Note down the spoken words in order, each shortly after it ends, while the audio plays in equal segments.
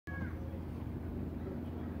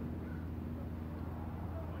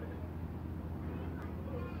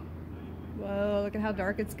Whoa, look at how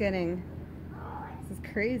dark it's getting. This is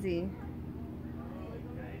crazy.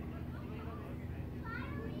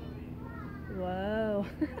 Whoa.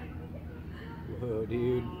 Whoa,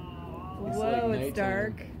 dude. Whoa, like it's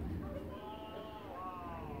dark.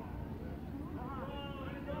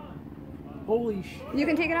 Holy sh! You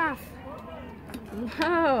can take it off.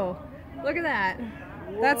 Whoa, look at that.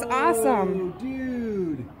 Whoa, that's awesome.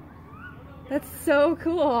 Dude. That's so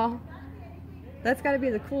cool. That's got to be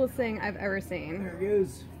the coolest thing I've ever seen. There it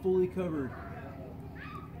goes, fully covered.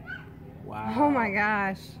 Wow. Oh my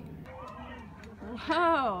gosh.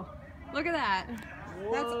 Whoa, look at that.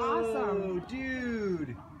 Whoa, that's awesome.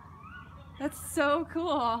 Dude. That's so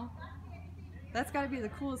cool. That's got to be the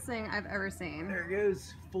coolest thing I've ever seen. There it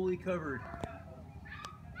goes, fully covered.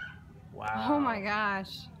 Wow. Oh my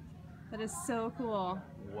gosh. That is so cool.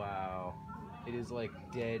 Wow. It is like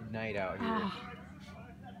dead night out here. Ah,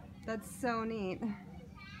 that's so neat.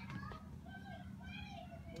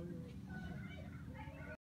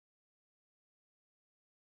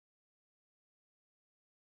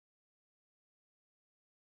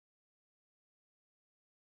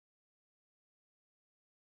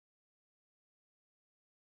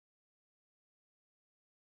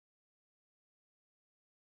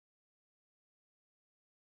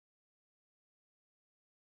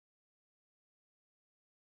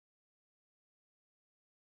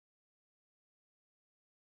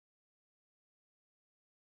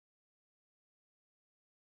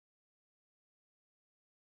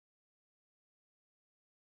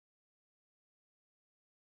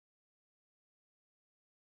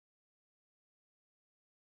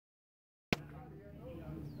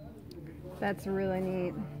 That's really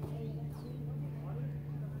neat.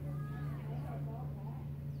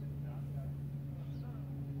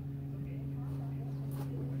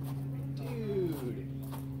 Dude.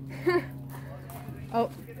 Oh,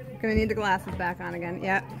 gonna need the glasses back on again.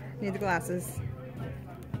 Yep, need the glasses.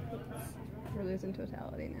 We're losing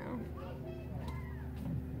totality now.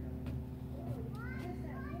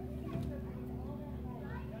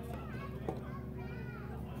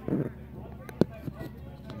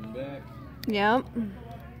 Coming back. Yep.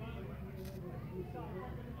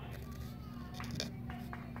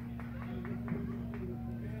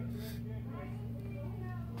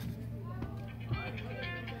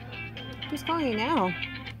 Who's calling you now?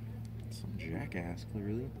 Some jackass,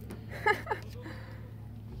 clearly.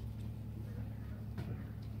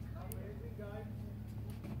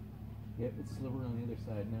 Yep, it's sliver on the other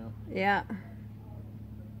side now. Yeah.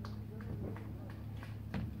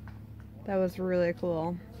 That was really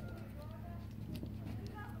cool.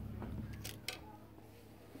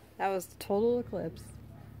 That was total eclipse.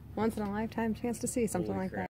 Once in a lifetime chance to see something Holy like crap. that.